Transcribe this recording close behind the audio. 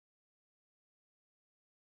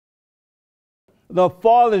The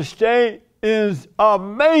Fallen State is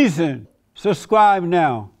amazing. Subscribe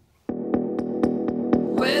now.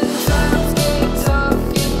 When times get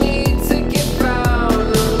tough, you need to get proud.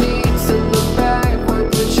 No need to look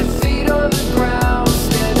backward, put your feet on the ground.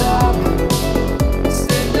 Stand up,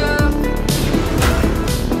 stand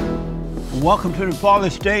up. Welcome to the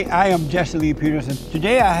Fallen State. I am Jesse Lee Peterson.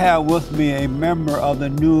 Today I have with me a member of the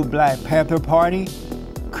new Black Panther Party,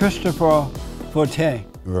 Christopher Foote.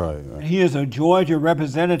 Right. He is a Georgia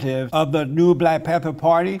representative of the new Black Panther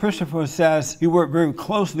Party. Christopher says he worked very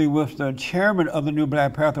closely with the chairman of the new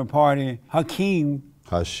Black Panther Party, Hashim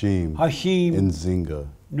Nzinga.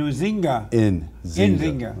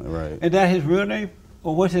 Nzinga. Right. Is that his real name?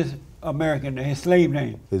 Or what's his American name, his slave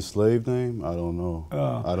name? His slave name? I don't know.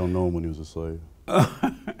 I don't know him when he was a slave.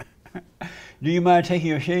 Do you mind taking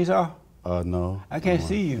your shades off? No. I can't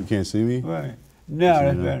see you. You can't see me? Right. No,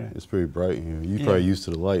 that's better. It's pretty bright in here. You're probably used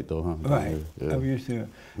to the light though, huh? Right. Yeah. I'm used to it.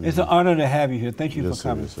 It's an honor to have you here. Thank you for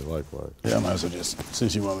coming. Yes, sir. Likewise. Yeah, I might as well just,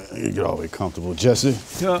 since you want me to get all the way comfortable, Jesse.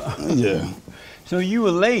 Yeah. So you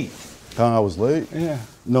were late. I was late? Yeah.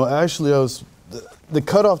 No, actually I was, the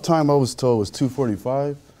cutoff time I was told was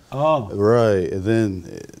 2:45. Oh. Right, and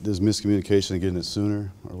then there's miscommunication getting it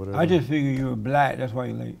sooner or whatever. I just figured you were black, that's why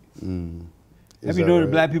you're late. Have you that noticed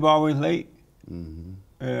right? black people are always late? Mm-hmm.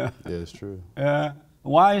 Yeah. Yeah, it's true.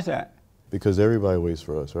 Why is that? Because everybody waits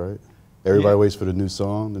for us, right? Everybody waits for the new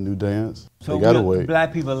song, the new dance. So they gotta wait.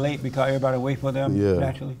 Black people late because everybody waits for them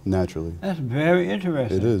naturally? Naturally. That's very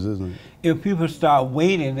interesting. It is, isn't it? If people start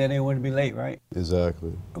waiting, then they wouldn't be late, right?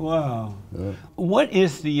 Exactly. Wow. Yeah. What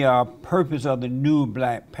is the purpose of the new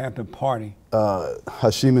Black Panther Party?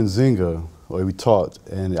 Hashim Nzinga, we talked,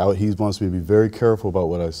 and he wants me to be very careful about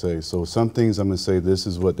what I say. So some things I'm going to say this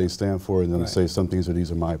is what they stand for, and then I'm going to say some things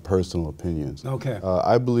these are my personal opinions. Okay.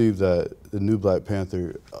 I believe that the new Black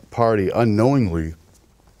Panther Party, unknowingly,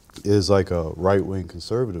 is like a right-wing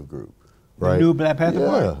conservative group, right? The new Black Panther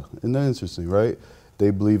Party? Yeah, isn't that interesting, right? They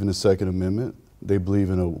believe in the Second Amendment. They believe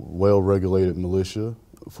in a well-regulated militia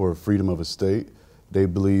for freedom of a state. They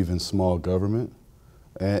believe in small government.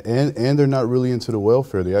 And they're not really into the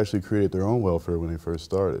welfare. They actually created their own welfare when they first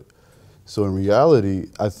started. So in reality,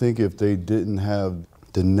 I think if they didn't have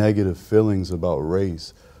the negative feelings about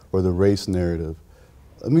race or the race narrative,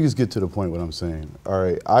 let me just get to the point what I'm saying. All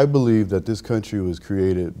right, I believe that this country was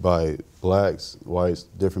created by blacks, whites,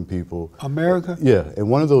 different people. America? Yeah, and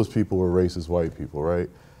one of those people were racist white people, right?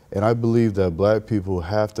 And I believe that black people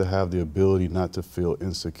have to have the ability not to feel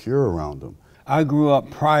insecure around them. I grew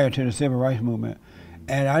up prior to the Civil Rights Movement,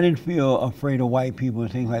 and I didn't feel afraid of white people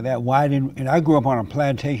and things like that. And I grew up on a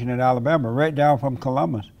plantation in Alabama, right down from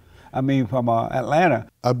Columbus. I mean, from Atlanta.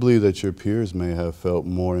 I believe that your peers may have felt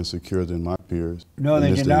more insecure than my peers. No,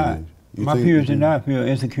 they did not. My peers did not feel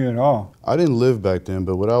insecure at all. I didn't live back then,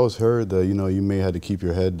 but what I was heard that, you know, you may have to keep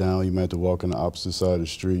your head down, you might have to walk on the opposite side of the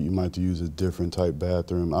street, you might have to use a different type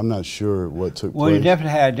bathroom. I'm not sure what took place. Well, you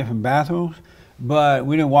definitely had different bathrooms, but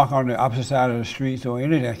we didn't walk on the opposite side of the streets or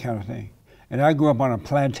any of that kind of thing. And I grew up on a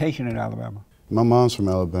plantation in Alabama. My mom's from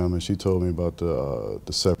Alabama. She told me about the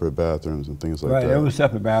separate bathrooms and things like that. Right, there was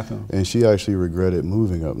separate bathrooms. And she actually regretted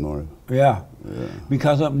moving up north. Yeah.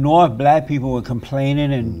 Because up north, black people were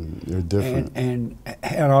complaining and they're different and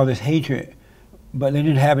had all this hatred, but they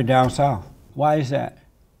didn't have it down south. Why is that?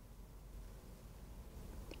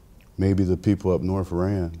 Maybe the people up north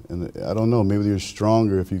ran, and I don't know. Maybe they're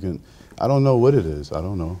stronger if you can. I don't know what it is. I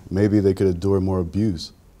don't know. Maybe they could endure more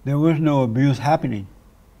abuse. There was no abuse happening.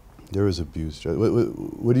 There is abuse.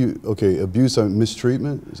 What do you, okay, abuse,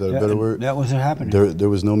 mistreatment? Is that a better word? That wasn't happening. There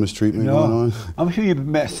was no mistreatment going on? I'm sure you've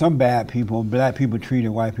met some bad people. Black people treated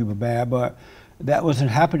white people bad, but that wasn't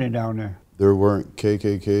happening down there. There weren't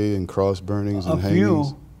KKK and cross burnings and hangings? A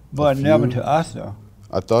few, but never to us, though.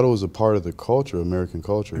 I thought it was a part of the culture, American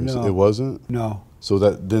culture. No. It wasn't? No. So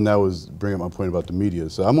then that was bringing up my point about the media.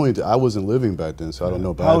 So I wasn't living back then, so I don't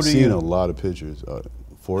know, but I've seen a lot of pictures.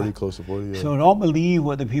 40, close to 40, yeah. So don't believe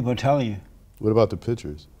what the people are telling you. What about the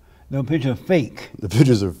pictures? The pictures are fake. The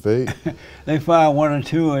pictures are fake? They find one or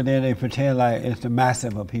two and then they pretend like it's the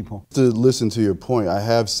massive of people. To listen to your point, I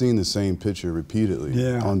have seen the same picture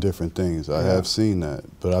repeatedly on different things. I have seen that,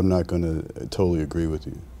 but I'm not going to totally agree with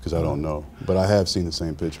you because I don't know. But I have seen the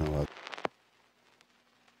same picture a lot.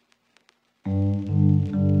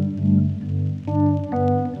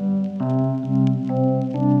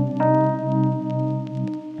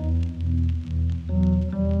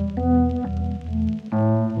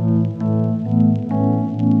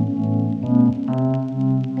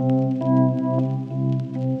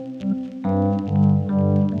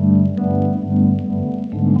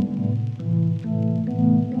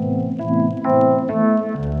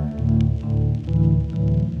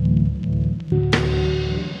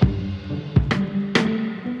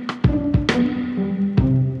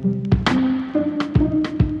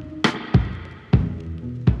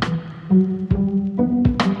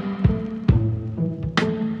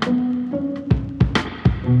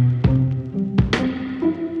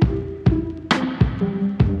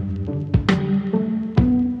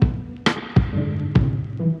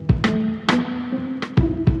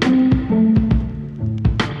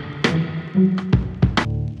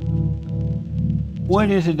 What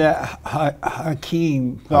is it that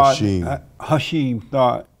Hashim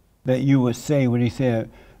thought that you would say when he said,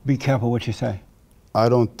 "Be careful what you say"? I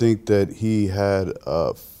don't think that he had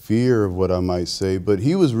a fear of what I might say, but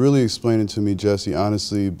he was really explaining to me, Jesse,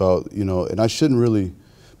 honestly, about, you know, and I shouldn't really,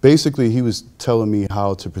 basically he was telling me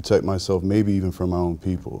how to protect myself, maybe even from my own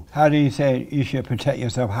people. How do you say you should protect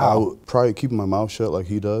yourself? How? I would probably keeping my mouth shut like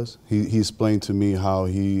he does. He explained to me how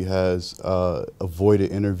he has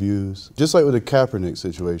avoided interviews, just like with the Kaepernick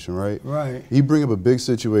situation, right? Right. You bring up a big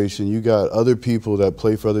situation, you got other people that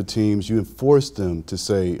play for other teams, you enforce them to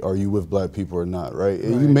say, are you with black people or not, right?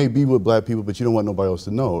 And you may be with black people, but you don't want nobody else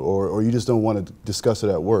to know, or you just don't want to discuss it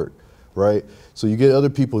at work. Right? So you get other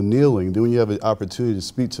people kneeling, then when you have an opportunity to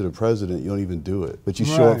speak to the president, you don't even do it. But you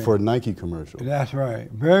show up for a Nike commercial. That's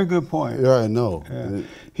right. Very good point. Yeah, I know. Yeah.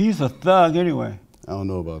 He's a thug anyway. I don't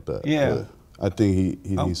know about that. Yeah. I think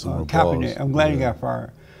he needs some more balls. I'm glad he got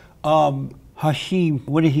fired. Hashim,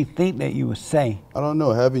 what did he think that you would say? I don't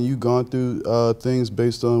know. Haven't you gone through things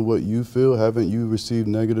based on what you feel? Haven't you received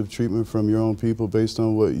negative treatment from your own people based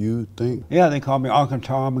on what you think? Yeah, they called me Uncle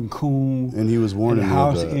Tom and Coon. And he was warning me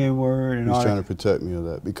of that. House N-word and all that. He's trying to protect me of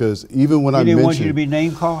that. Because even when I mentioned... He didn't want you to be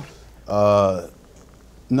name called?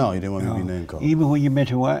 No, he didn't want me to be name called. Even when you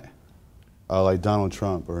mentioned what? Like Donald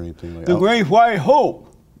Trump or anything like that. The Great White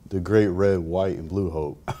Hope. The Great Red, White, and Blue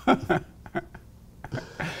Hope.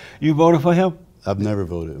 You voted for him? I've never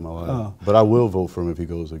voted in my life, but I will vote for him if he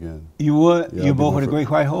goes again. You would? Yeah, you vote for the Great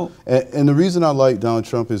White Hope? And the reason I like Donald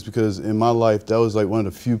Trump is because in my life, that was like one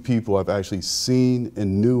of the few people I've actually seen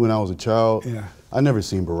and knew when I was a child. Yeah. I never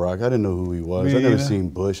seen Barack. I didn't know who he was. I never seen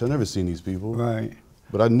Bush. I never seen these people. Right.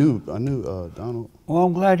 But I knew Donald. Well,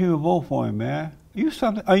 I'm glad you would vote for him, man. You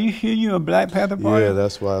something? Are you sure you're a Black Panther party? Yeah,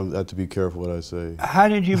 that's why I have to be careful what I say. How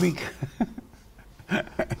did you be?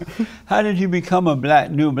 How did you become a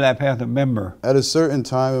new Black Panther member? At a certain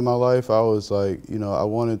time in my life, I was like, you know, I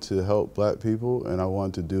wanted to help black people, and I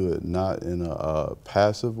wanted to do it not in a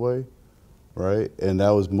passive way, right? And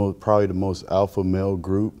that was probably the most alpha male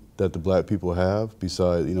group that the black people have,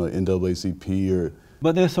 besides, you know, NAACP or...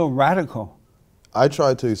 But they're so radical. I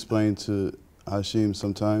tried to explain to Hashim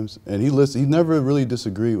sometimes, and he never really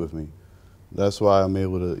disagreed with me. That's why I'm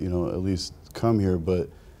able to, you know, at least come here, but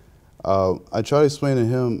I try to explain to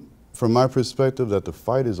him, from my perspective, that the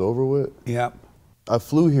fight is over with. Yep. I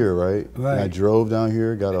flew here, right? Right. And I drove down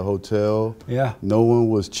here, got a hotel. Yeah. No one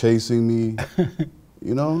was chasing me,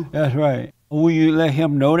 you know? That's right. Will you let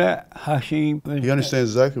him know that, Hashim? He understands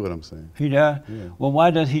exactly what I'm saying. He does? Yeah. Well, why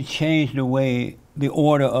does he change the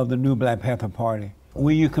order of the new Black Panther Party?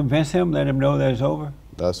 Will you convince him, let him know that it's over?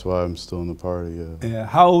 That's why I'm still in the party, yeah. Yeah.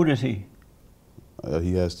 How old is he?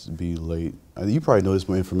 He has to be late. You probably know this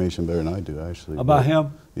more information better than I do, actually. About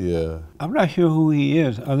him? Yeah. I'm not sure who he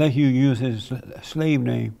is, unless you use his slave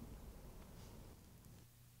name.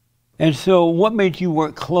 And so what made you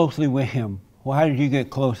work closely with him? Well, how did you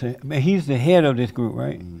get closer? I mean, he's the head of this group,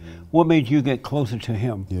 right? Mm-hmm. What made you get closer to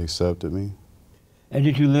him? He accepted me. And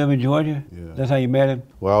did you live in Georgia? Yeah. That's how you met him?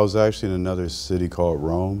 Well, I was actually in another city called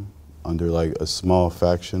Rome, under like a small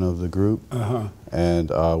faction of the group. Uh-huh.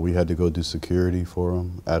 And we had to go do security for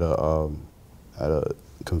him at a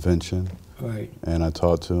convention. Right. And I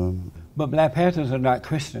talked to him. But Black Panthers are not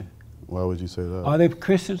Christian. Why would you say that? Are they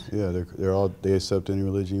Christians? Yeah, they accept any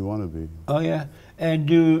religion you want to be. Oh yeah. And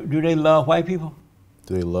do they love white people?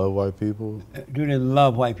 Do they love white people? Do they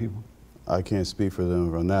love white people? I can't speak for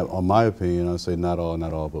them on that. On my opinion, I'd say not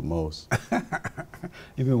all, but most.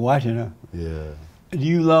 You've been watching, huh? Yeah. Do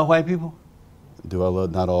you love white people? Do I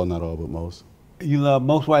love not all, but most? You love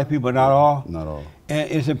most white people, but not all? Not all. And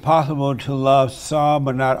is it possible to love some,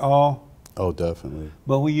 but not all? Oh, definitely.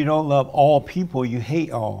 But when you don't love all people, you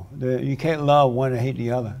hate all. You can't love one and hate the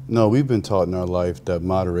other. No, we've been taught in our life that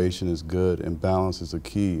moderation is good and balance is the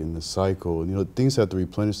key in the cycle. You know, things have to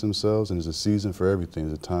replenish themselves, and there's a season for everything.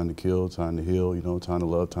 There's a time to kill, time to heal, you know, time to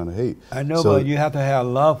love, time to hate. I know, but you have to have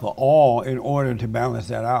love for all in order to balance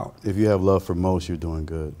that out. If you have love for most, you're doing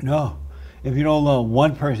good. No. If you don't love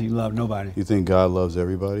one person, you love nobody. You think God loves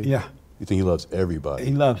everybody? Yeah. You think he loves everybody?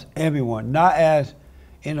 He loves everyone, not as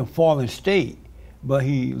in a fallen state, but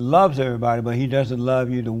he loves everybody, but he doesn't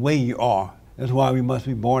love you the way you are. That's why we must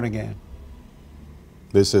be born again.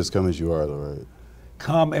 This says come as you are, though, right?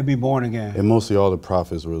 Come and be born again. And mostly all the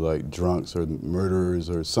prophets were like drunks or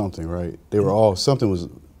murderers or something, right? They were all, something was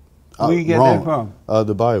where you get wrong. that from?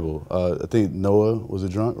 The Bible. I think Noah was a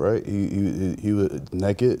drunk, right? He was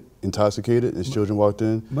naked, intoxicated, and his children walked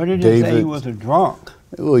in. But it didn't say he was a drunk.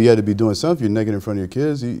 Well, you had to be doing something. You're naked in front of your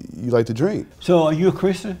kids. You like to drink. So are you a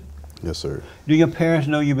Christian? Yes, sir. Do your parents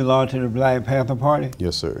know you belong to the Black Panther Party?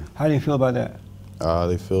 Yes, sir. How do you feel about that?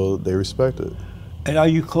 They respect it. And are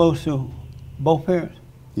you close to both parents?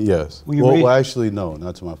 Yes. Were you raised- Well, actually, no,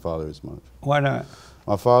 not to my father as much. Why not?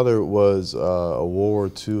 My father was a World War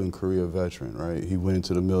II and Korea veteran, right? He went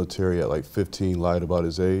into the military at like 15, lied about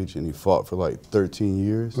his age, and he fought for like 13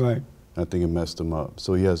 years. Right. I think it messed him up.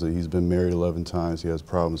 So he's been married 11 times. He has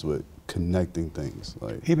problems with connecting things.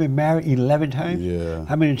 Like, He been married 11 times? yeah,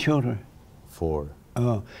 How many children? 4.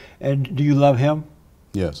 Oh. And do you love him?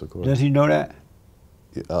 Yes, of course. Does he know that?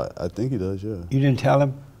 Yeah, I think he does, yeah. You didn't tell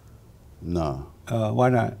him? Nah. Why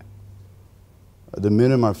not? The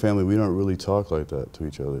men in my family, we don't really talk like that to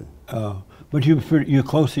each other. But you're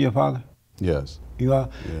close to your father? Yes, You are?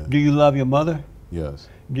 Yeah. Do you love your mother? yes,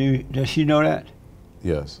 Does she know that?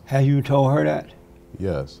 yes, Have you told her that?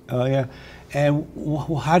 yes. Oh, yeah. And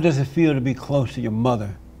how does it feel to be close to your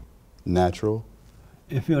mother? Natural.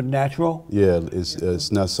 It feel natural? Yeah,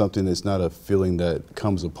 it's not something, it's not a feeling that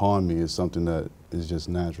comes upon me. It's something that is just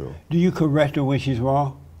natural. Do you correct her when she's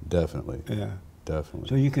wrong? Definitely, Yeah. definitely.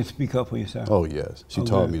 So you can speak up for yourself? Oh, yes. She Okay.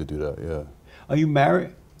 taught me to do that, yeah. Are you married?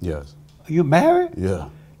 Yes, Are you married yeah,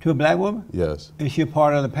 to a black woman? yes, Is she a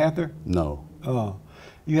part of the Panther? no, Oh.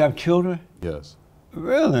 You have children? yes,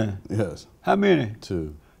 Really? yes, How many?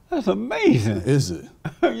 2. That's amazing. Is it?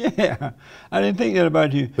 Yeah. I didn't think that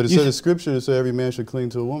about you. But it You said in scripture, it said every man should cling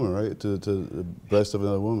to a woman, right? To the breast of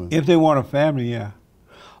another woman. If they want a family, yeah.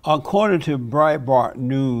 According to Breitbart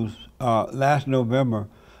News, last November,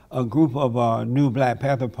 a group of new Black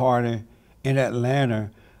Panther Party in Atlanta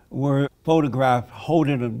were photographed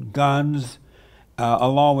holding guns,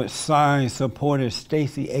 along with signs supporting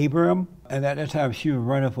Stacey Abrams. And at that time, she was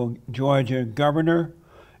running for Georgia governor.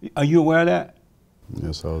 Are you aware of that?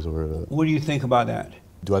 Yes, I was aware of that. What do you think about that?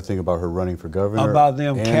 Do I think about her running for governor? About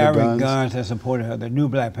them and the carrying guns that supported her, the new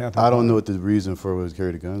Black Panther Party? I don't know what the reason for was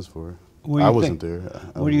carry the guns for. What do I you wasn't think- there.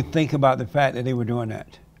 What do you think about the fact that they were doing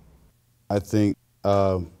that? I think,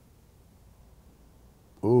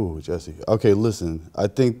 Jesse. Okay, listen. I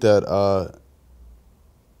think that,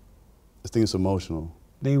 it's emotional.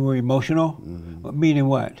 They were emotional? Mm-hmm. Meaning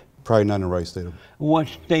what? Probably not in the right state of What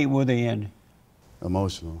state were they in?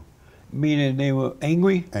 emotional. Meaning they were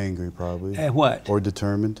angry? Angry, probably. At what? Or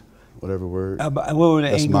determined, whatever word. What were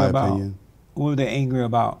they That's angry my about? opinion. What were they angry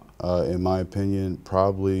about? In my opinion,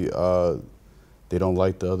 probably they don't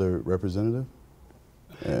like the other representative.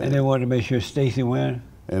 And they wanted to make sure Stacey win?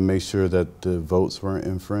 And make sure that the votes weren't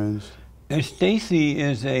infringed. And Stacey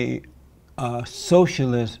is a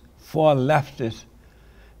socialist, far leftist.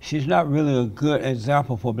 She's not really a good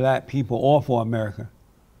example for black people or for America.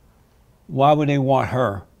 Why would they want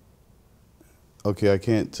her? Okay, I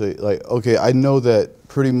can't say, okay, I know that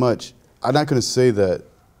pretty much, I'm not going to say that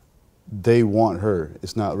they want her.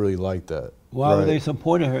 It's not really like that. Why were right? they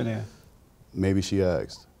supporting her then? Maybe she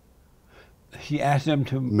asked. She asked them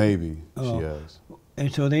to. Maybe Oh. she asked.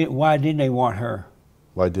 And so why didn't they want her?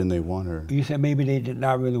 Why didn't they want her? You said maybe they did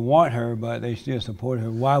not really want her, but they still supported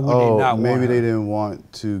her. Why would they Oh, not want her? maybe they didn't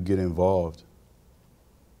want to get involved.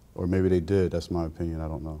 Or maybe they did. That's my opinion. I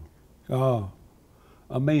don't know. Oh,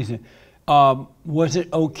 amazing. Was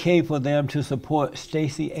it okay for them to support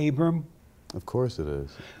Stacey Abrams? Of course it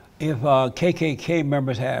is. If KKK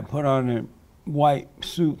members had put on a white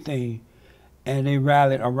suit thing and they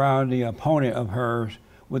rallied around the opponent of hers,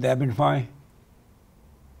 would that have been fine?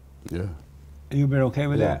 Yeah. You've been okay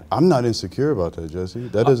with that? I'm not insecure about that, Jesse.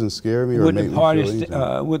 That doesn't scare me or make me feel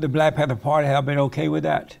anything. Would the Black Panther Party have been okay with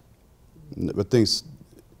that? I think,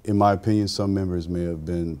 in my opinion, some members may have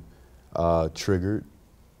been triggered.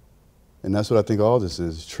 And that's what I think all this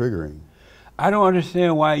is, triggering. I don't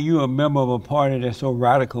understand why you're a member of a party that's so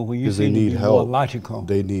radical when you Because they seem to need be help. more logical.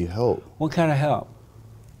 They need help. What kind of help?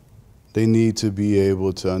 They need to be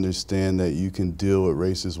able to understand that you can deal with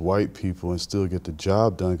racist white people and still get the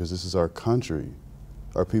job done because this is our country.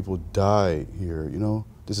 Our people die here, you know?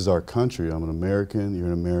 This is our country. I'm an American, you're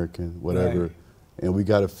an American, whatever. Right. And we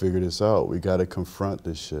got to figure this out. We got to confront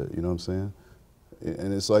this shit, you know what I'm saying?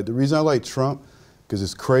 And it's like, the reason I like Trump, because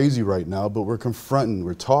it's crazy right now, but we're confronting,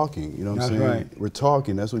 we're talking, you know what I'm saying? Right. We're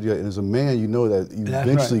talking, that's what you got. And as a man, you know that you That's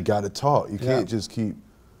eventually right. got to talk. You Yeah. can't just keep,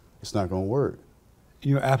 it's not going to work.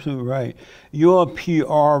 You're absolutely right. Your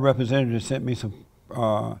PR representative sent me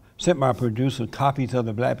sent my producer copies of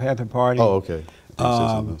the Black Panther Party. Oh, okay.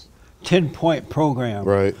 10-point program.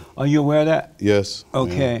 Right. Are you aware of that? Yes.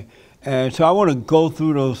 Okay. And so I want to go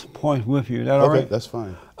through those points with you. Is that all Okay, right? that's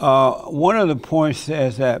fine. One of the points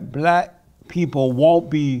says that black people won't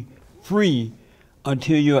be free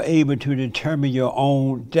until you're able to determine your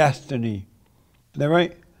own destiny. Is that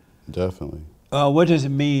right? Definitely. What does it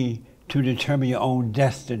mean to determine your own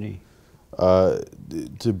destiny?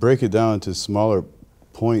 To break it down to smaller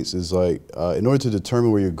points is like, in order to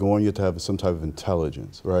determine where you're going, you have to have some type of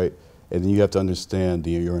intelligence, right? And then you have to understand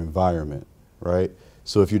your environment, right?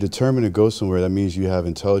 So if you're determined to go somewhere, that means you have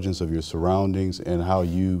intelligence of your surroundings and how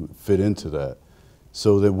you fit into that.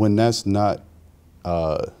 So that when that's not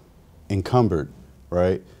encumbered,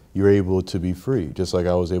 right, you're able to be free. Just like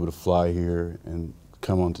I was able to fly here and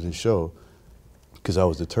come onto the show because I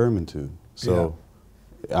was determined to. So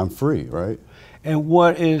I'm free, right? And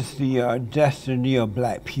what is the destiny of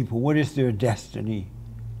black people? What is their destiny?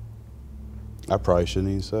 I probably shouldn't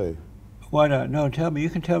even say. Why not? No, tell me. You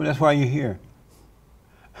can tell me. That's why you're here.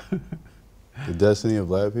 The destiny of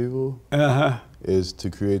black people is to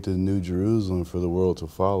create the new Jerusalem for the world to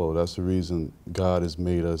follow. That's the reason God has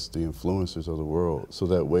made us the influencers of the world. So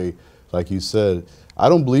that way, like you said, I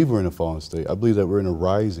don't believe we're in a fallen state. I believe that we're in a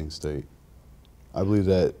rising state. I believe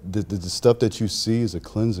that the stuff that you see is a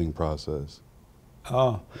cleansing process.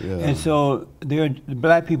 Oh, Yeah. and so the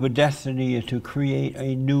black people's destiny is to create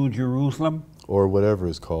a new Jerusalem? Or whatever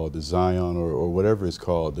it's called, the Zion, or whatever it's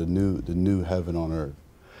called, the new heaven on earth.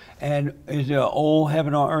 And is there an old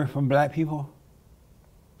heaven on earth from black people?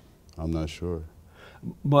 I'm not sure.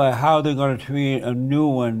 But how are they going to create a new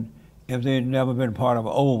one if they've never been part of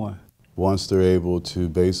an old one? Once they're able to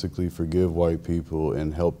basically forgive white people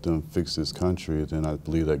and help them fix this country, then I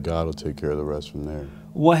believe that God will take care of the rest from there.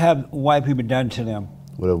 What have white people done to them?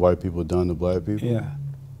 What have white people done to black people? Yeah.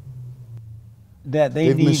 That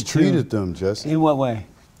They've need mistreated to, them, Jesse. In what way?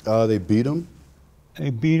 They beat them. They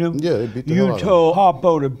beat them? Yeah, they beat the hell You out of told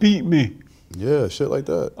Harpo to beat me. Yeah, shit like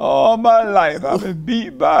that. All my life I've been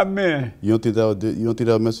beat by men. You don't think that would, you don't think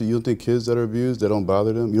that would mess with you? You don't think kids that are abused, that don't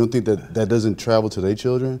bother them? You don't think that doesn't travel to their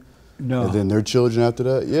children? No. And then their children after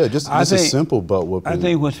that? Yeah, just a simple butt whooping. I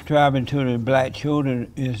think what's driving to the black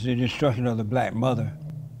children is the destruction of the black mother.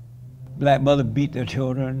 Black mother beat their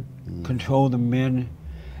children, control the men,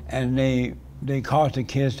 and they cause the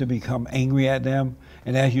kids to become angry at them.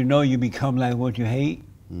 And as you know, you become like what you hate,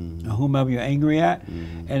 whomever you're angry at.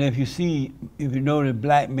 And if you know that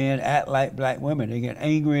black men act like black women, they get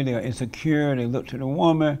angry, they're insecure, they look to the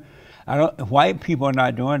woman. White people are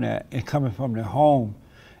not doing that. It's coming from their home.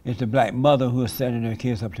 It's the black mother who is setting their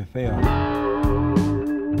kids up to fail.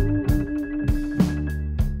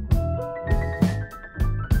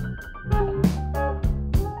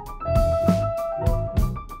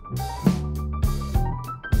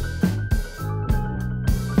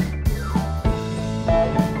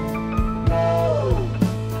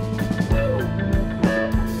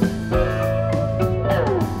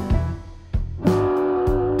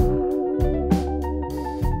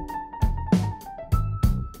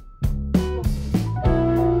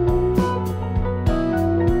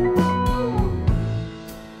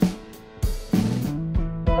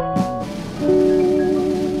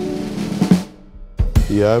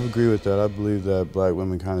 Yeah, I agree with that. I believe that black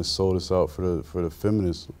women kind of sold us out for the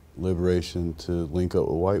feminist liberation to link up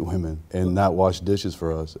with white women and not wash dishes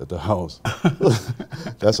for us at the house.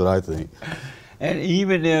 That's what I think. And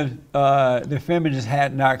even if the feminists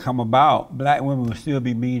had not come about, black women would still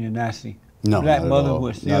be mean and nasty. No, black not mothers at all.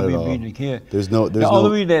 would still Not be at all. beating the kids. The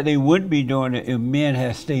only reason that they wouldn't be doing it if men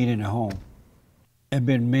had stayed in the home and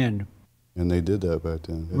been men. And they did that back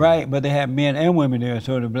then. Yeah. Right, but they had men and women there,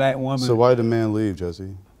 so the black woman. So why did the man leave,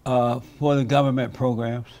 Jesse? For the government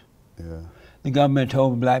programs. Yeah. The government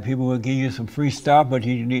told black people we'll give you some free stuff, but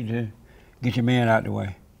you need to get your man out the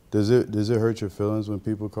way. Does it hurt your feelings when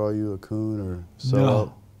people call you a coon or sellout?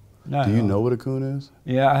 No, not Do at you all. know what a coon is?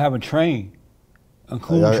 Yeah, I have a train, a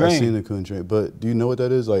coon I've train. seen the coon train, but do you know what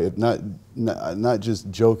that is? Like, if not just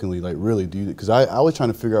jokingly, like really, do you? Because I was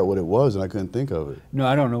trying to figure out what it was and I couldn't think of it. No,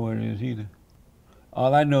 I don't know what it is either.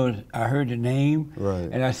 All I know is I heard the name, Right.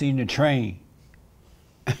 and I seen the train.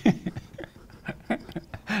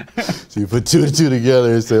 So you put two and two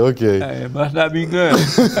together and say, okay. Hey, it must not be good.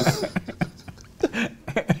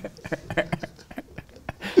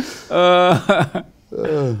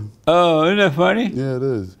 Oh, isn't that funny? Yeah, it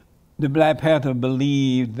is. The Black Panther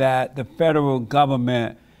believe that the federal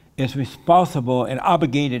government is responsible and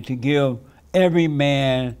obligated to give every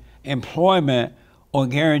man employment or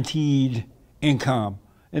guaranteed income.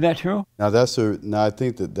 Is that true? Now I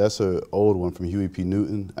think that's an old one from Huey P.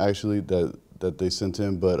 Newton, actually, that they sent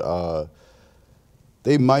in, but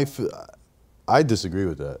they might. I disagree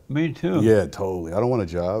with that. Me too. Yeah, totally. I don't want a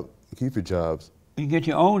job. Keep your jobs. You get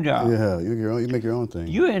your own job. Yeah, you make your own thing.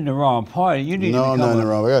 You're in the wrong party. You need No, to I'm become not in the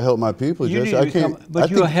wrong. I gotta help my people, You Jesse. need to I become, can't. but I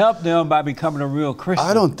you'll think, help them by becoming a real Christian.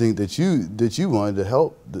 I don't think that you wanted to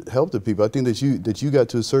help the people. I think that you got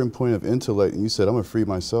to a certain point of intellect and you said, I'm gonna free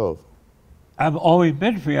myself. I've always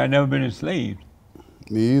been free. I've never been enslaved.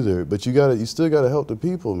 Me either. But you still gotta help the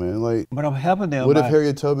people, man. Like, But I'm helping them. what if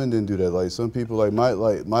Harriet Tubman didn't do that? Like some people, like my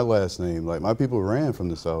last name, like my people ran from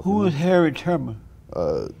the South. Who is Harriet Tubman?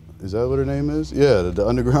 Is that what her name is? Yeah, the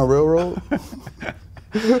Underground Railroad.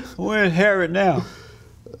 Where is Harriet now?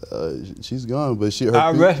 She's gone, but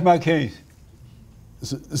I rest my case.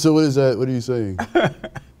 So what is that? What are you saying?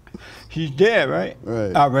 She's dead, right?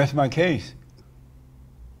 Right. I rest my case.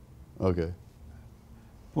 Okay.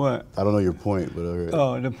 What? I don't know your point, but okay.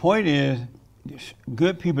 Oh, the point is,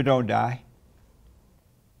 good people don't die.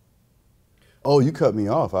 Oh, you cut me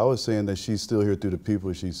off. I was saying that she's still here through the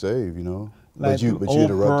people she saved, you know? Like but you Oprah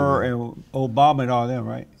interrupted me. and Obama and all them,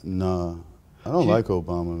 right? Nah, I don't like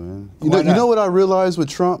Obama, man. Why not? You know what I realized with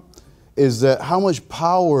Trump? Is that how much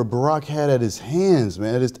power Barack had at his hands,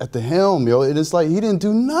 man, at the helm, yo. And it's like he didn't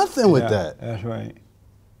do nothing with that. That's right.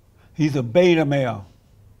 He's a beta male.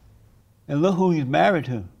 And look who he's married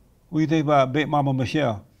to. What do you think about Big Mama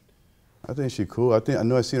Michelle? I think she's cool. I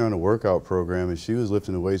know I seen her on a workout program, and she was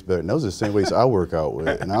lifting the weights better. And those are the same weights I work out with.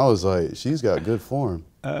 And I was like, she's got good form.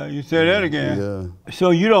 You said that again. Yeah.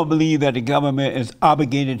 So you don't believe that the government is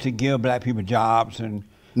obligated to give black people jobs and...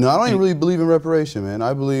 No, I don't even really believe in reparation, man.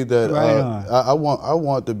 I believe that right I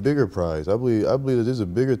want the bigger prize. I believe that there's a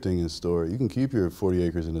bigger thing in store. You can keep your 40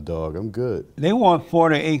 acres and a dog. I'm good. They want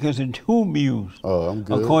 40 acres and 2 mules. Oh, I'm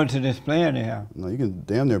good. According to this plan they have. No, you can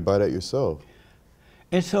damn near buy that yourself.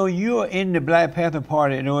 And so you're in the Black Panther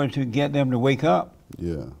Party in order to get them to wake up?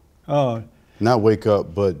 Yeah. Oh. Not wake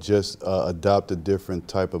up, but just adopt a different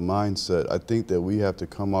type of mindset. I think that we have to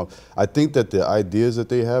come up. I think that the ideas that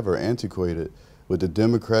they have are antiquated. With the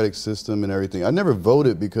democratic system and everything. I never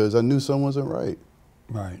voted because I knew something wasn't right.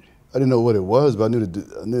 Right. I didn't know what it was, but I knew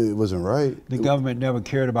it wasn't right. The government never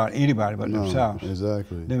cared about anybody but themselves.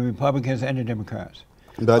 Exactly. The Republicans and the Democrats.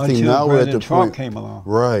 But I think now we're at the Trump point. Came along.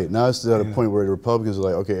 Right. Now it's at a point where the Republicans are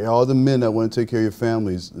like, okay, all the men that want to take care of your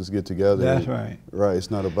families, let's get together. That's right. Right.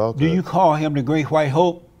 It's not about that. Do you call him the Great White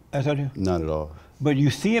Hope, as I do? Not at all. But you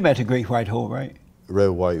see him as the Great White Hope, right? Red,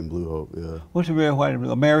 white, and blue hope, yeah. What's the red, white, and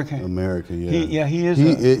blue? American? American, yeah. He is.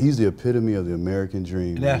 He's the epitome of the American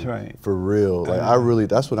dream. That's man. right. For real. Like,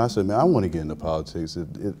 that's when I said, man, I want to get into politics.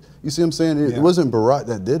 You see what I'm saying? It wasn't Barack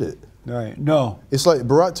that did it. Right, no. It's like,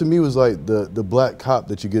 Barack to me was like the black cop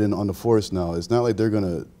that you get in on the force now. It's not like they're going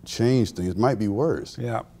to change things. It might be worse.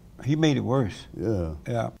 Yeah, he made it worse. Yeah.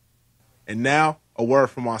 Yeah. And now, a word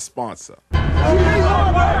from our sponsor.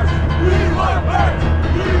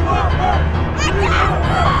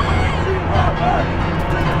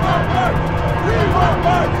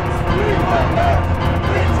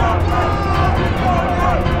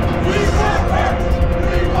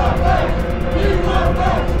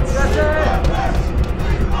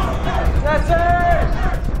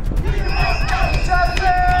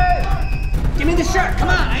 Give me the shirt, come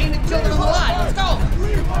on, I ain't the children of the line, let's go!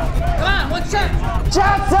 Come on, one shirt!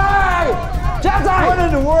 Jesse! Jesse! What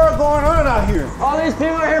in the world going on out here? All these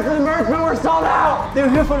people are here for the merch, but we're sold out!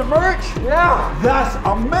 They're here for the merch? Yeah! That's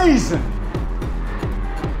amazing!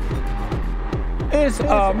 It's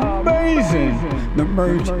amazing! The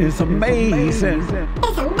merch is amazing! It's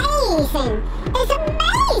amazing! It's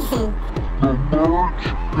amazing! The merch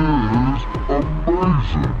is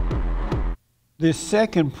amazing! The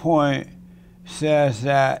second point says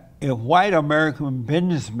that if white American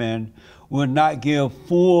businessmen will not give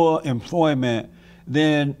full employment,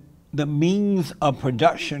 then the means of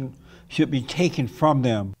production should be taken from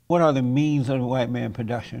them. What are the means of the white man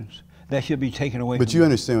productions that should be taken away from them? But you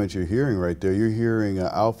understand what you're hearing right there. You're hearing an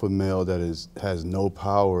alpha male that has no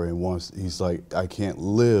power and he's like, I can't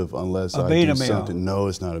live unless I do something. No,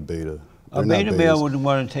 it's not a beta. A beta male wouldn't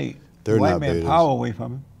want to take the white man power away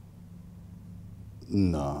from him.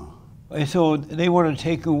 No. And so they want to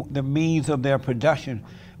take the means of their production,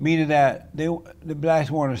 meaning that the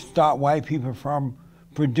blacks want to stop white people from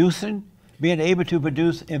producing, being able to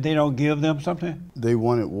produce if they don't give them something? They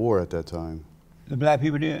wanted war at that time. The black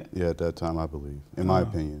people did? Yeah, at that time, I believe, in my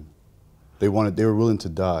opinion. They were willing to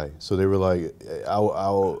die. So they were like,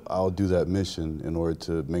 I'll do that mission in order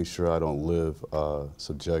to make sure I don't live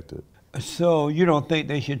subjected. So you don't think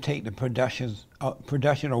they should take the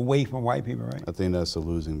production away from white people, right? I think that's a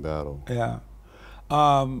losing battle. Yeah.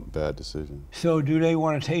 Bad decision. So do they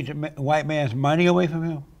want to take the white man's money away from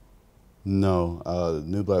him? No. The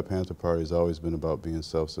New Black Panther Party has always been about being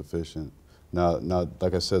self-sufficient. Now,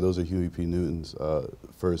 like I said, those are Huey P. Newton's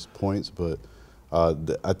first points, but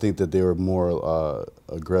I think that they were more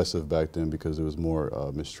aggressive back then because there was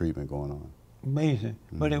more mistreatment going on. Amazing.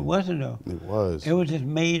 But it wasn't though. It was. It was just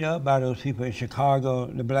made up by those people in Chicago,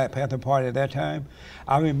 the Black Panther Party at that time.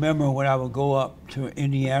 I remember when I would go up to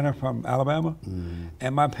Indiana from Alabama,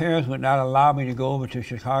 and my parents would not allow me to go over to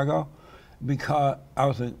Chicago because I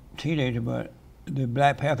was a teenager, but the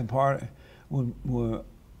Black Panther Party were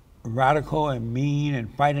radical and mean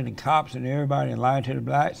and fighting the cops and everybody and lying to the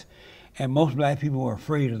blacks, and most black people were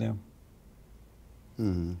afraid of them.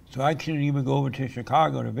 So I couldn't even go over to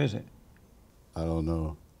Chicago to visit. I don't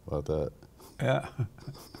know about that. Yeah.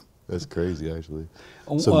 That's crazy, actually.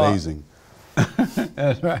 It's amazing.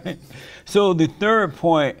 That's right. So the third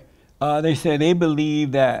point, they said they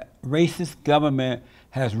believe that racist government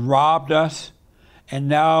has robbed us, and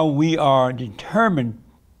now we are determined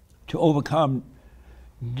to overcome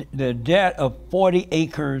the debt of 40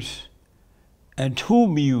 acres and 2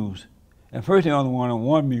 mules. At first they only wanted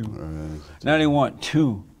 1 mule. Now they want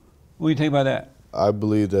 2. What do you think about that? I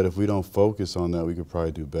believe that if we don't focus on that, we could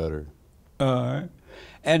probably do better. All right.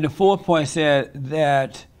 And the fourth point said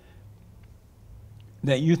that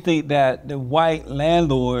you think that the white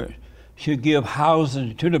landlord should give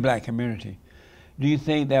housing to the black community. Do you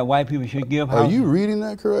think that white people should give housing? Are you reading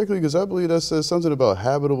that correctly? Because I believe that says something about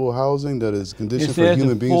habitable housing that is conditioned for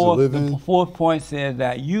human beings to live in. The fourth point says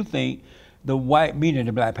that you think the white, meaning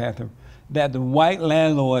the Black Panther, that the white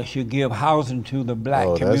landlord should give housing to the black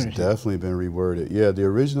community. That's definitely been reworded. Yeah, the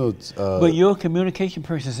original. But your communication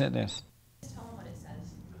person said this. Just tell them what it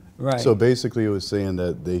says. Right. So basically, it was saying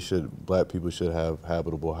that black people should have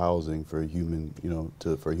habitable housing for a human,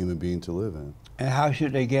 for a human being to live in. And how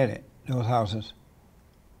should they get it? Those houses.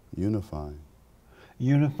 Unifying.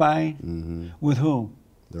 Unifying? With whom?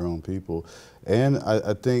 Their own people. And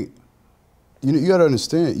I think, you got to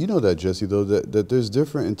understand, you know that, Jesse, though, that there's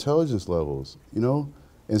different intelligence levels,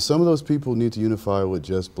 And some of those people need to unify with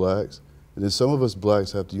just blacks, and then some of us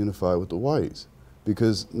blacks have to unify with the whites,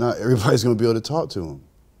 because not everybody's going to be able to talk to them.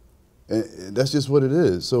 And that's just what it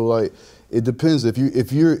is. So, like, it depends. If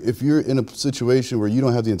you're in a situation where you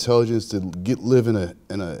don't have the intelligence to live in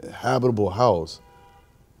a habitable house,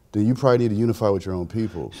 then you probably need to unify with your own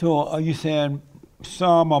people. So are you saying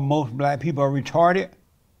some or most black people are retarded?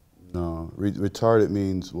 No, retarded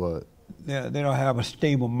means what? They don't have a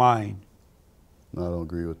stable mind. No, I don't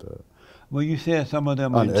agree with that. Well, you said some of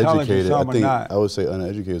them are intelligent, some are not. I would say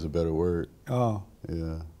uneducated is a better word. Oh.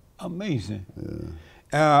 Yeah. Amazing.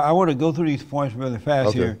 Yeah. I want to go through these points really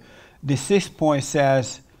fast here. The 6th point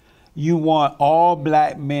says you want all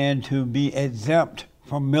black men to be exempt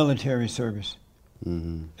from military service.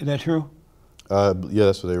 Is that true? Yeah,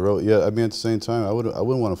 that's what they wrote. Yeah, I mean, at the same time, I wouldn't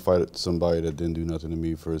want to fight somebody that didn't do nothing to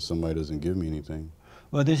me for somebody doesn't give me anything.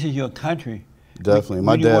 Well, this is your country. Definitely.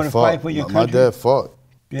 My dad fought. My dad fought.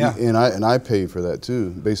 Yeah. And I paid for that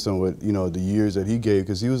too, based on what, the years that he gave,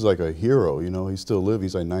 because he was like a hero, he's still living.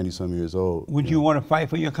 He's like 90-some years old. Would you want to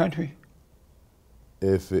fight for your country?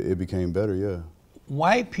 If it became better, yeah.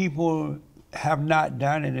 White people have not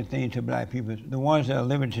done anything to black people. The ones that are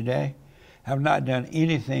living today have not done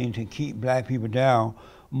anything to keep black people down.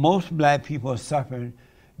 Most black people are suffering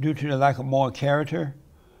due to the lack of moral character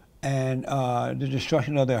and the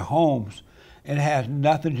destruction of their homes. It has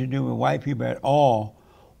nothing to do with white people at all.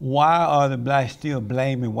 Why are the blacks still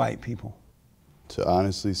blaming white people? To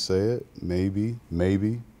honestly say it, maybe.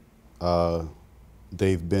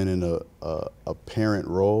 They've been in a parent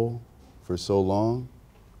role for so long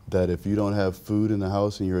that if you don't have food in the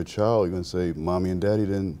house and you're a child, you're going to say, Mommy and Daddy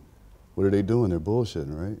didn't. What are they doing? They're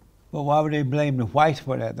bullshitting, right? But why would they blame the whites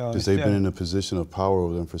for that, though? Because they've been in a position of power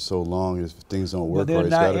over them for so long. If things don't work right, they're it's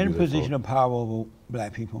gotta not in be a their position fault. of power over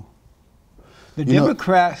black people. The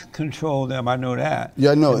Democrats control them, I know that.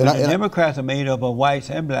 Yeah, I know. And the Democrats are made up of whites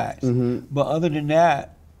and blacks. But other than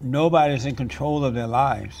that, nobody's in control of their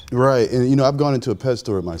lives. Right, and I've gone into a pet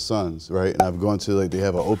store with my sons, right? And I've gone to, they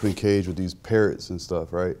have an open cage with these parrots and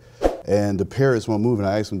stuff, right? And the parrots won't move, and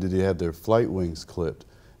I asked them, did they have their flight wings clipped?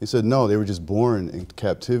 He said, no, they were just born in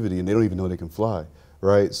captivity and they don't even know they can fly,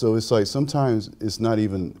 right? So it's like sometimes it's not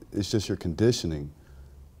even, it's just your conditioning.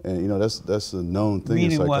 And that's a known thing in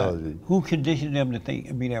psychology. What? Who conditioned them to think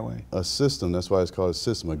and be that way? A system, that's why it's called a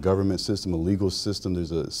system, a government system, a legal system. There's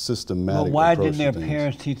a systematic But why approach didn't their to things.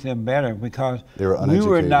 parents teach them better? Because They were we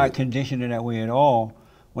were uneducated. not conditioned in that way at all.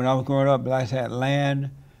 When I was growing up, blacks had land,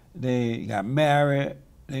 they got married,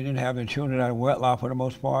 they didn't have their children out of wedlock for the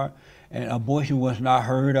most part, and abortion was not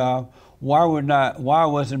heard of. Why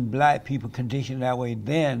wasn't black people conditioned that way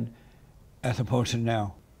then as opposed to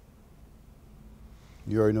now?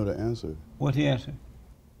 You already know the answer. What's the answer?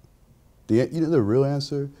 The real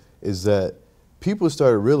answer is that people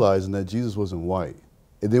started realizing that Jesus wasn't white.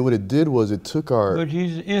 And then what it did was it took our... But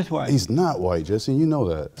Jesus is white. He's not white, Jesse, you know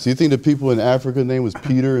that. So you think the people in Africa name was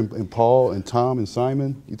Peter and Paul and Tom and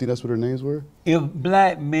Simon? You think that's what their names were? If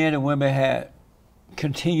black men and women had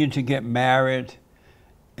continued to get married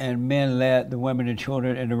and men led the women and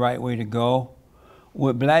children in the right way to go,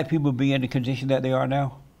 would black people be in the condition that they are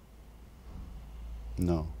now?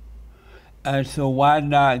 No. And so why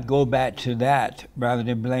not go back to that rather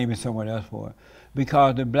than blaming someone else for it?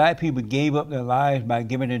 Because the black people gave up their lives by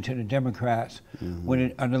giving it to the Democrats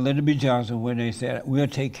under Lyndon B. Johnson, when they said, we'll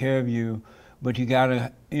take care of you, but you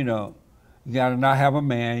gotta, you gotta not have a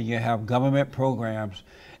man, you have government programs.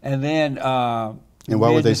 And then and why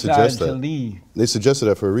would they suggest that? To leave. They suggested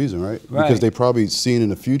that for a reason, right? Because they probably seen in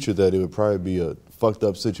the future that it would probably be a fucked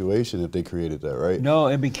up situation if they created that, right? No,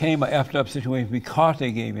 it became an effed up situation because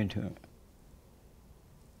they gave into it.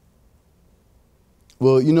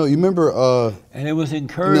 Well, you remember... and it was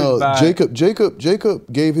encouraged by...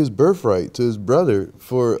 Jacob gave his birthright to his brother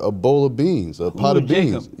for a bowl of beans, a pot of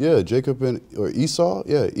beans. Jacob? Yeah, Jacob or Esau.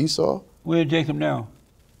 Yeah, Esau. Where's Jacob now?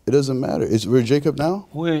 It doesn't matter. We're Jacob now?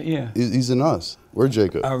 Yeah. He's in us. We're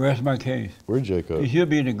Jacob. I rest my case. We're Jacob. He should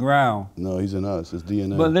be in the ground. No, he's in us. It's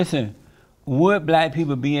DNA. But listen, would black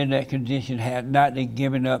people be in that condition had not they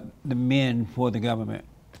given up the men for the government?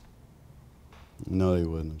 No, they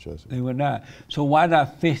wouldn't, Jesse. They would not. So why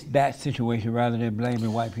not fix that situation rather than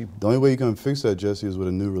blaming white people? The only way you're going to fix that, Jesse, is with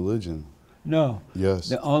a new religion. No. Yes.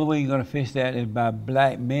 The only way you're going to fix that is by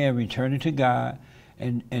black men returning to God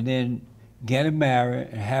and then getting married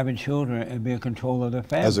and having children and being in control of their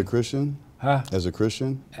family. As a Christian? Huh? As a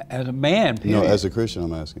Christian? As a man, period. No, as a Christian,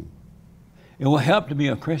 I'm asking. It will help to be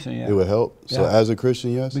a Christian, yeah. It would help? So as a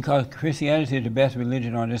Christian, yes? Because Christianity is the best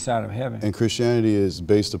religion on this side of heaven. And Christianity is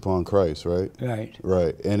based upon Christ, right? Right.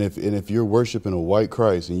 Right. And if you're worshiping a white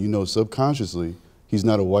Christ and you know subconsciously he's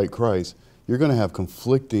not a white Christ, you're going to have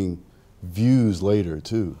conflicting views later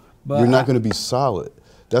too. But you're not going to be solid.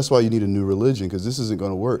 That's why you need a new religion, because this isn't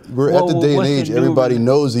going to work. We're at the day and age everybody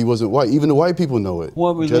knows he wasn't white. Even the white people know it.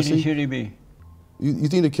 What religion Jesse? should he be? You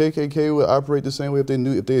think the KKK would operate the same way if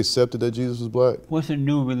they accepted that Jesus was black? What's a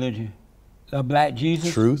new religion? A black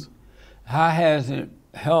Jesus? Truth. How has it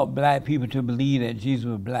helped black people to believe that Jesus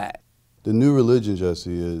was black? The new religion,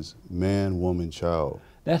 Jesse, is man, woman, child.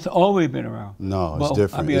 That's always been around. No, it's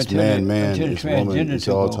different. It's man, it's woman, it's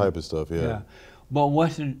all type of stuff, yeah. But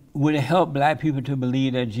would it help black people to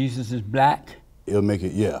believe that Jesus is black? It'll make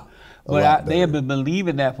it, yeah. But they have been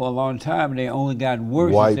believing that for a long time, and they only gotten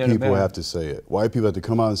worse. White people have to say it. White people have to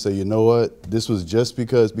come out and say, you know what, this was just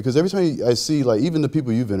because every time I see, like, even the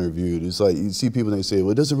people you've interviewed, it's like you see people and they say,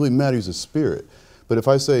 well, it doesn't really matter, he's a spirit. But if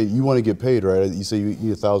I say you want to get paid, right, you say you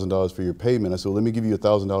need $1,000 for your payment, I say, well, let me give you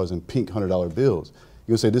 $1,000 in pink $100 bills.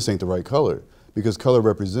 You'll say this ain't the right color, because color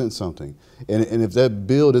represents something. And if that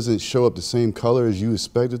bill doesn't show up the same color as you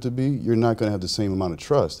expect it to be, you're not going to have the same amount of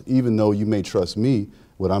trust, even though you may trust me.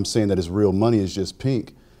 What I'm saying that it's real money is just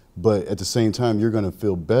pink, but at the same time, you're going to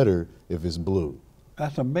feel better if it's blue.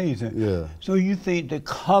 That's amazing. Yeah. So you think the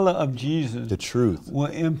color of Jesus, the truth,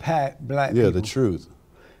 will impact black people? Yeah, the truth.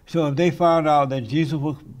 So if they found out that Jesus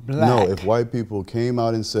was black. No, if white people came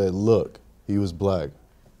out and said, look, he was black.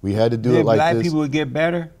 We had to do it like this. Black people would get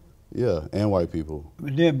better? Yeah, and white people.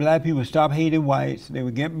 Then black people stop hating whites. They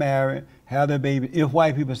would get married, have their baby. If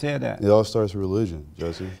white people said that. It all starts with religion,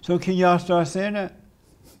 Jesse. So can y'all start saying that?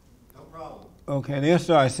 Okay, they'll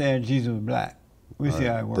start saying Jesus was black. We see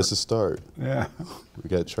how it works. That's a start. Yeah. We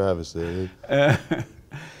got Travis there.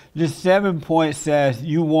 The 7 point says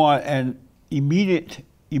you want an immediate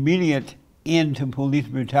end to police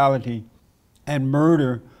brutality and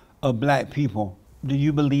murder of black people. Do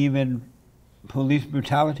you believe in police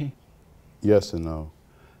brutality? Yes and no.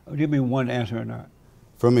 Give me one answer or not.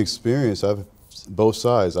 From experience, both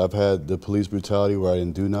sides. I've had the police brutality where I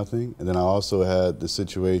didn't do nothing, and then I also had the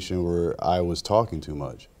situation where I was talking too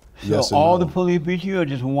much. So yes all no. the police beat you or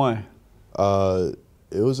just one?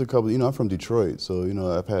 It was a couple, I'm from Detroit, so,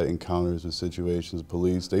 I've had encounters with situations,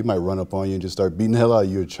 police, they might run up on you and just start beating the hell out of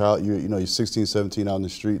you. You're a child, you're 16, 17 out in the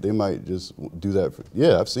street, they might just do that.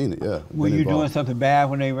 Yeah, I've seen it, yeah. Were you doing something bad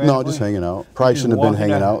when they ran? No, just hanging out. Probably shouldn't have been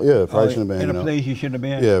hanging out. Yeah, probably shouldn't have been hanging out. In a place you shouldn't have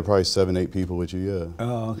been? Yeah, probably 7, 8 people with you, yeah.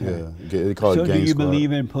 Oh, okay. Yeah, they call it gang squad. So do you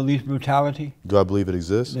believe in police brutality? Do I believe it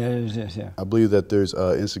exists? That it exists, yeah. I believe that there's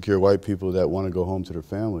insecure white people that want to go home to their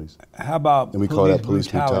families. How about and we call that police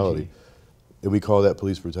brutality. And we call that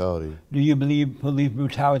police brutality. Do you believe police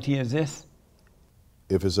brutality exists?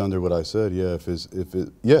 If it's under what I said, yeah.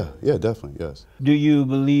 Yeah, definitely, yes. Do you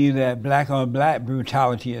believe that black on black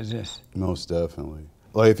brutality exists? Most definitely.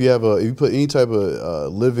 Like if you put any type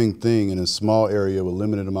of living thing in a small area with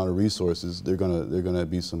limited amount of resources, they're gonna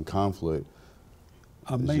be some conflict.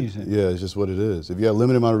 Amazing. It's just what it is. If you have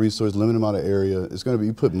limited amount of resources, limited amount of area, it's gonna be.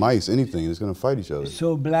 You put mice, anything, it's gonna fight each other.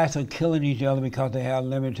 So blacks are killing each other because they have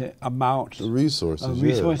limited amounts of resources.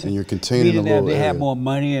 And you're containing a little little they area. have more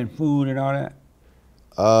money and food and all that.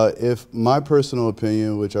 If my personal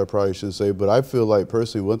opinion, which I probably shouldn't say, but I feel like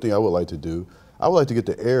personally, one thing I would like to do, I would like to get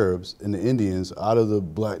the Arabs and the Indians out of the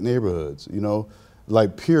black neighborhoods. You know,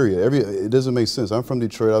 like period. It doesn't make sense. I'm from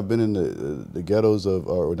Detroit. I've been in the ghettos of,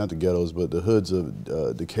 or not the ghettos, but the hoods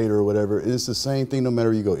of Decatur or whatever. And it's the same thing no matter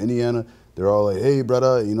where you go. Indiana, they're all like, hey,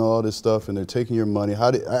 brother, you know, all this stuff, and they're taking your money. I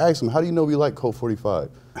asked them, how do you know we like Colt 45?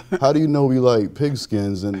 How do you know we like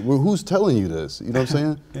pigskins? And who's telling you this? You know what I'm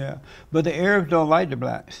saying? Yeah, but the Arabs don't like the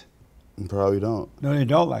blacks. Probably don't. No, they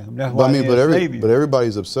don't like them. That's why but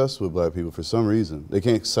everybody's obsessed with black people for some reason. They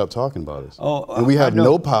can't stop talking about us. And we have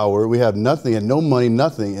no power, we have nothing, and no money,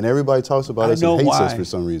 nothing, and everybody talks about us and hates us for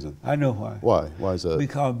some reason. I know why. Why? Why is that?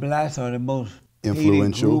 Because blacks are the most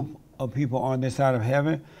influential group of people on this side of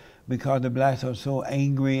heaven. Because the blacks are so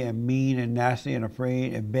angry and mean and nasty and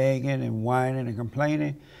afraid and begging and whining and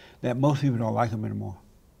complaining that most people don't like them anymore.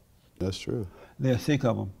 That's true. They're sick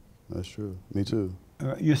of them. That's true. Me too.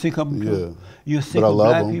 You're sick of them too? Yeah. You're sick of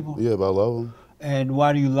black people? Yeah, but I love them. And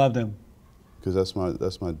why do you love them? Because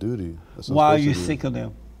that's my duty. Why are you sick of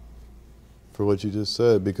them? For what you just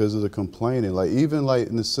said, because of the complaining. Like even like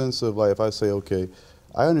in the sense of like if I say, okay,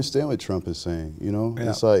 I understand what Trump is saying, you know? Yeah.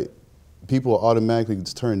 It's like people automatically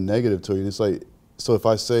turn negative to you. And it's like, so if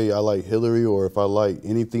I say I like Hillary or if I like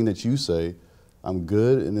anything that you say, I'm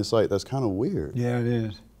good. And it's like, that's kind of weird. Yeah, it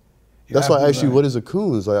is. That's why I asked you, what is a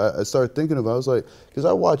coon? It's like I started thinking about it. I was like, because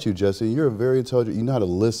I watch you, Jesse, and you're a very intelligent, you know how to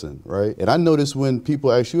listen, right? And I notice when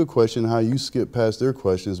people ask you a question, how you skip past their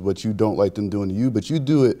questions, what you don't like them doing to you, but you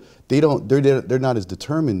do it, they're not as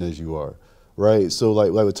determined as you are, right? So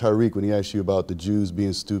like with Tyreek, when he asked you about the Jews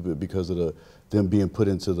being stupid because of them being put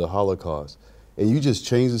into the Holocaust, and you just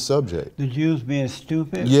changed the subject. The Jews being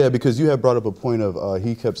stupid? Yeah, because you had brought up a point of,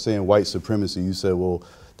 he kept saying white supremacy. You said, well,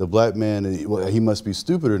 the black man, well, he must be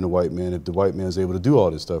stupider than the white man if the white man is able to do all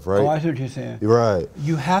this stuff, right? Oh, I see what you're saying. Right.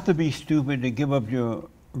 You have to be stupid to give up your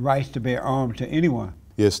rights to bear arms to anyone.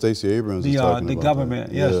 Yeah, Stacey Abrams is talking the about government.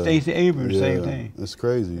 that. Yeah, Stacey Abrams, same thing. It's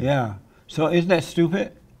crazy. Yeah. So isn't that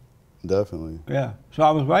stupid? Definitely. Yeah. So I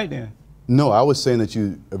was right there. No, I was saying that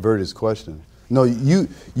you averted his question. No, you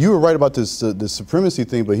were right about this the supremacy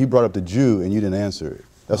thing, but he brought up the Jew and you didn't answer it.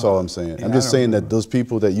 That's all I'm saying. Yeah, I'm just saying that those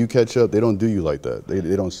people that you catch up, they don't do you like that.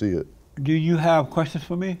 They don't see it. Do you have questions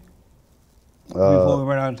for me before we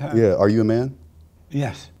run out of time? Yeah. Are you a man?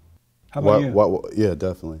 Yes. How about you? Yeah,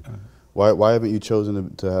 definitely. Why haven't you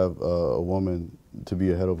chosen to have a woman to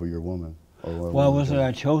be a head over your woman? Why wasn't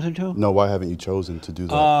I chosen to? No, why haven't you chosen to do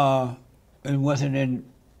that? It wasn't in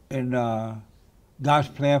God's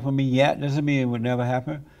plan for me yet. Doesn't mean it would never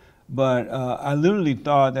happen. But I literally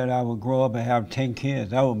thought that I would grow up and have 10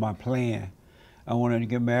 kids. That was my plan. I wanted to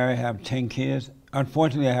get married, have 10 kids.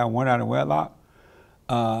 Unfortunately, I had one out of wedlock.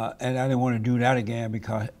 And I didn't want to do that again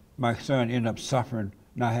because my son ended up suffering,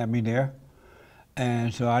 not having me there.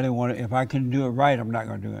 And so I didn't want to, if I couldn't do it right, I'm not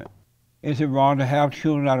going to do it. Is it wrong to have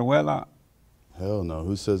children out of wedlock? Hell no.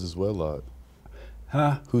 Who says it's wedlock?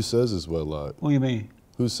 Huh? Who says it's wedlock? What do you mean?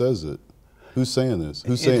 Who says it? Who's saying this?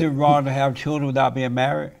 Is it wrong to have children without being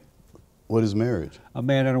married? What is marriage? A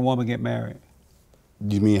man and a woman get married.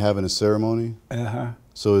 You mean having a ceremony? Uh-huh.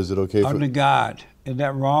 So is it okay under God. Is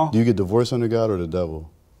that wrong? Do you get divorced under God or the devil?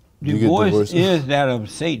 Divorce is that of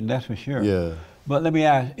Satan, that's for sure. Yeah. But let me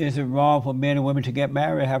ask, is it wrong for men and women to get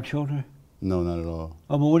married and have children? No, not at all.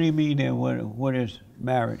 Oh, but what do you mean then? What is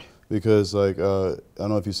marriage? Because like, I don't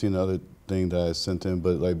know if you've seen the other thing that I sent in,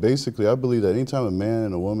 but like basically I believe that anytime a man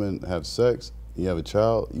and a woman have sex, you have a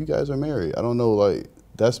child, you guys are married. I don't know, like,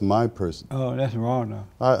 that's my person. Oh, that's wrong though.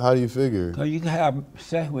 How do you figure? Because you can have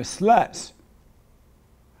sex with sluts.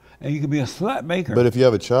 And you can be a slut maker. But if you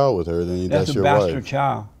have a child with her, then that's your wife. That's a bastard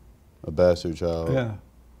child. A bastard child. Yeah.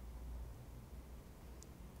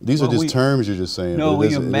 These are just terms you're just saying. No,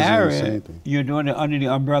 when you're married, you're doing it under the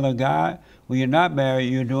umbrella of God. When you're not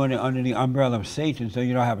married, you're doing it under the umbrella of Satan, so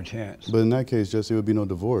you don't have a chance. But in that case, Jesse, there would be no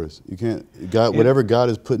divorce. You can't, God, whatever God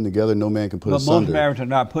is putting together, no man can put asunder. But most marriages are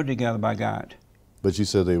not put together by God. But you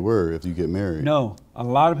said they were if you get married. No, a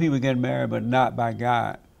lot of people get married, but not by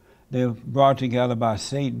God. They're brought together by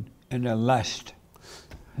Satan and their lust.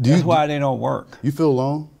 That's why they don't work. You feel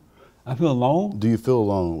alone? I feel alone? Do you feel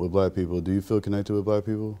alone with black people? Do you feel connected with black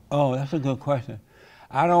people? Oh, that's a good question.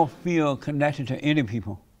 I don't feel connected to any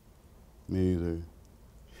people. Me either.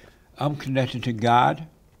 I'm connected to God,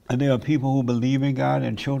 and there are people who believe in God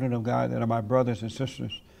and children of God that are my brothers and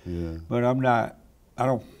sisters. Yeah. But I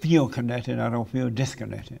don't feel connected. I don't feel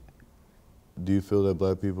disconnected. Do you feel that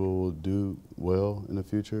black people will do well in the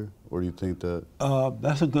future, or do you think that?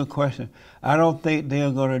 That's a good question. I don't think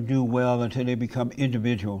they're going to do well until they become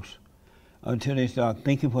individuals, until they start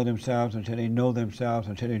thinking for themselves, until they know themselves,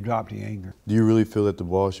 until they drop the anger. Do you really feel that the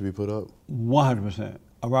wall should be put up? 100%.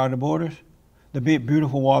 Around the borders, the big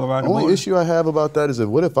beautiful wall around the The only borders. issue I have about that is that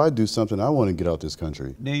what if I do something I want to get out this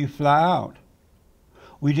country? Then you fly out.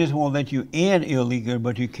 We just won't let you in illegal,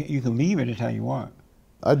 but you can leave anytime you want.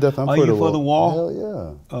 I definitely. Are you for the wall? Hell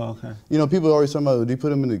yeah. Oh, okay. You know, people always talking about, do you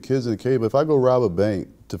put them in the kids in the cage? But if I go rob a bank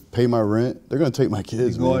to pay my rent, they're going to take my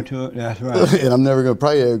kids, You're going man. to it, that's right. And I'm never going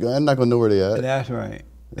to, I'm not going to know where they at. That's right.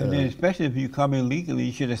 And then especially if you come illegally,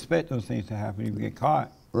 you should expect those things to happen if you get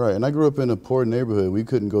caught. Right, and I grew up in a poor neighborhood. We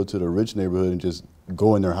couldn't go to the rich neighborhood and just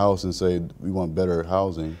go in their house and say, we want better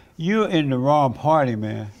housing. You're in the wrong party,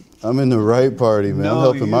 man. I'm in the right party, man. I'm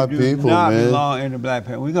helping my people, you do not man. belong in the Black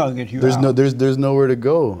Panther. We're going to get you There's out. there's nowhere to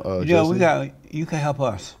go, Jesse. You can help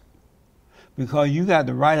us. Because you got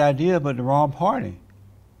the right idea, but the wrong party.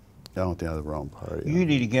 I don't think I have the wrong party. You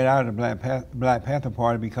need to get out of the Black Panther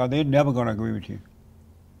Party because they're never going to agree with you.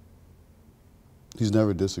 He's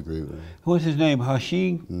never disagreed with me. What's his name,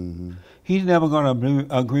 Hashim? Mm-hmm. He's never going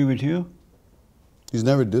to agree with you. He's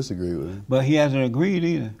never disagreed with me. But he hasn't agreed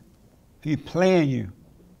either. He's playing you.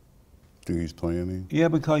 Think he's playing me? Yeah,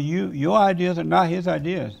 because your ideas are not his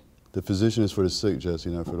ideas. The physician is for the sick, Jesse,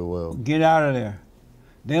 not for the well. Get out of there.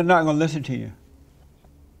 They're not going to listen to you.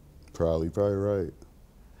 Probably right.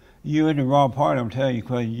 You're in the wrong party, I'm telling you,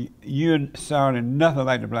 because you're sounding nothing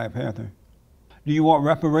like the Black Panther. Do you want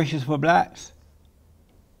reparations for blacks?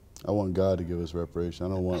 I want God to give us reparation. I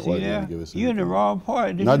don't want white men to give us anything. You're in the wrong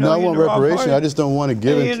party. I want reparation. I just don't want to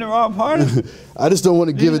give it. You're in the wrong party. I just don't want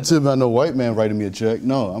to give it to no white man writing me a check.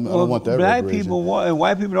 No, I don't want that black reparation. people want, and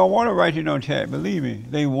white people don't want to write you no check, believe me.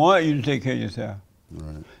 They want you to take care of yourself.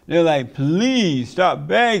 Right. They're like, please, stop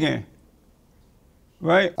begging.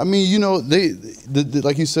 Right? I mean, you know,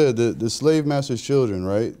 like you said, the slave master's children,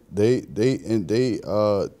 right? They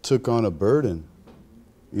took on a burden,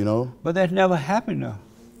 you know? But that's never happened, though.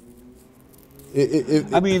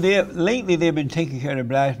 I mean, lately they've been taking care of the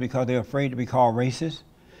blacks because they're afraid to be called racist.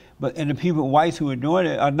 And the people, whites who are doing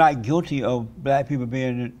it, are not guilty of black people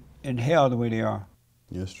being in hell the way they are.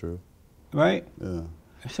 That's true. Right? Yeah.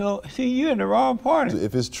 So, see, you're in the wrong party.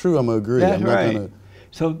 If it's true, I'm going to agree. That's I'm not right. gonna...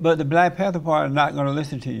 So, but the Black Panther Party is not going to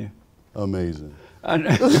listen to you. Amazing.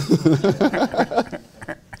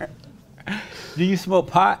 Do you smoke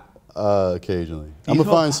pot? Occasionally. I'm going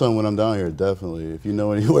to find some when I'm down here, definitely. If you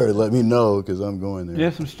know anywhere, let me know, because I'm going there.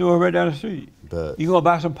 There's some store right down the street. Bet. You going to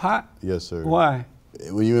buy some pot? Yes, sir. Why?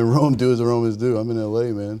 When you're in Rome, do as the Romans do. I'm in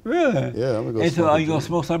L.A., man. Really? Yeah, I'm going to go And so smoke are you going to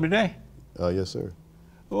smoke some today? Yes, sir.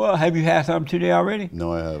 Well, have you had some today already?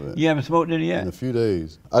 No, I haven't. You haven't smoked any yet? In a few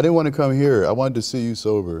days. I didn't want to come here. I wanted to see you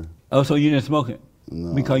sober. Oh, so you didn't smoke it?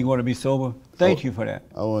 No. Because you want to be sober? Thank you for that.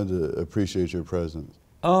 I wanted to appreciate your presence.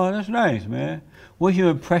 Oh, that's nice, man. What's your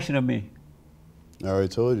impression of me? I already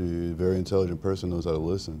told you, you're a very intelligent person, knows how to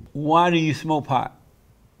listen. Why do you smoke pot?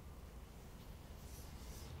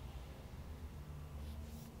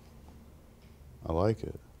 I like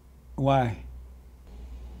it. Why?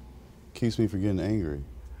 Keeps me from getting angry.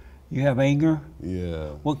 You have anger?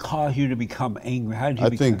 Yeah. What caused you to become angry? How did you I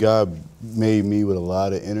become? think God made me with a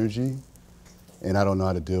lot of energy, and I don't know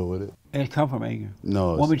how to deal with it. It come from anger.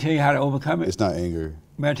 No. Want me to tell you how to overcome it? It's not anger.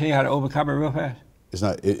 May I tell you how to overcome it real fast? It's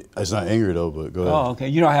not anger though, but go ahead. Oh, okay.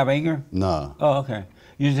 You don't have anger? Nah. Oh, okay.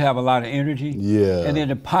 You just have a lot of energy? Yeah. And then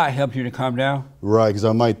the pot helps you to calm down? Right, because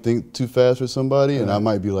I might think too fast for somebody, and I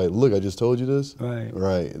might be like, look, I just told you this. Right.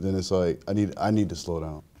 Right. Then it's like, I need to slow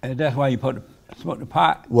down. And that's why you smoke the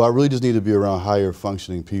pot? Well, I really just need to be around higher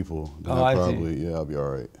functioning people. Then Oh, I see. yeah, I'll be all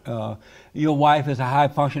right. Your wife is a high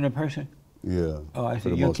functioning person? Yeah. Oh, I for see.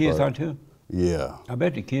 the Your most kids part. are too? Yeah. I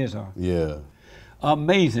bet the kids are. Yeah.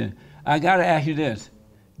 Amazing. I got to ask you this.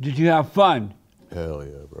 Did you have fun? Hell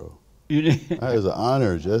yeah, bro. You did? That is an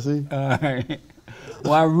honor, Jesse. All right.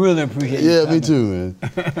 Well, I really appreciate Yeah, you me too, man.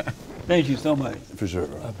 Thank you so much. For sure,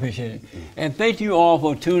 bro. I appreciate it. And thank you all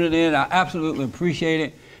for tuning in. I absolutely appreciate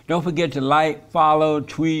it. Don't forget to like, follow,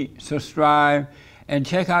 tweet, subscribe, and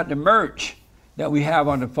check out the merch that we have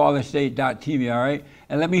on TheFallenState.tv, all right?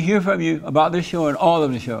 And let me hear from you about this show and all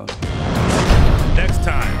of the shows. Next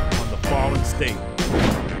time on The Fallen State.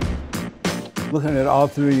 looking at all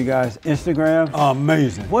three of you guys' Instagram.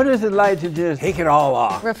 Amazing. What is it like to just take it all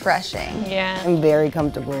off? Refreshing. Yeah. I'm very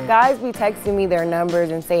comfortable. Guys be texting me their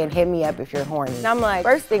numbers and saying, hit me up if you're horny. And I'm like,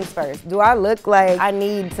 first things first, do I look like I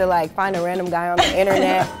need to like find a random guy on the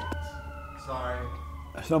internet? Sorry.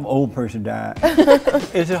 Some old person died.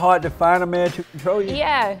 Is it hard to find a man to control you?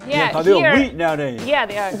 Yeah. Because they're weak nowadays. Yeah,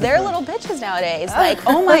 they are. They're little bitches nowadays. Like,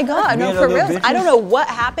 oh my God, no, for real. I don't know what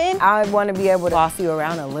happened. I want to be able to boss you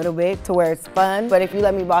around a little bit to where it's fun, but if you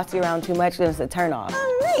let me boss you around too much, then it's a turn off.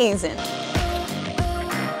 Amazing.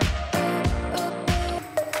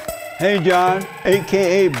 Hey John,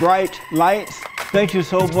 AKA Bright Lights. Thank you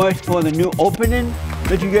so much for the new opening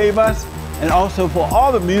that you gave us and also for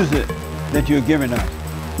all the music that you're giving us.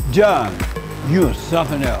 John, you're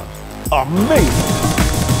something else. Amazing.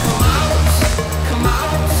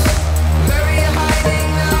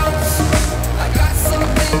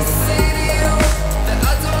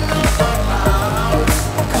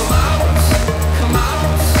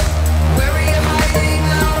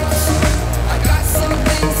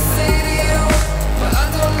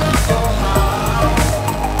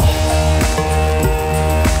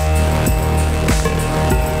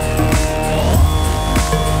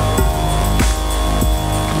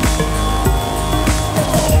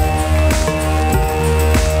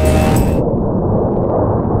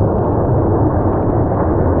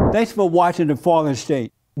 Thanks for watching The Fallen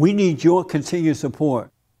State. We need your continued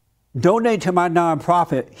support. Donate to my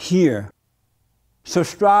nonprofit here.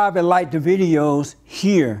 Subscribe and like the videos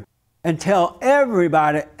here. And tell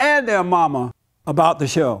everybody and their mama about the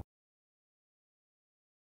show.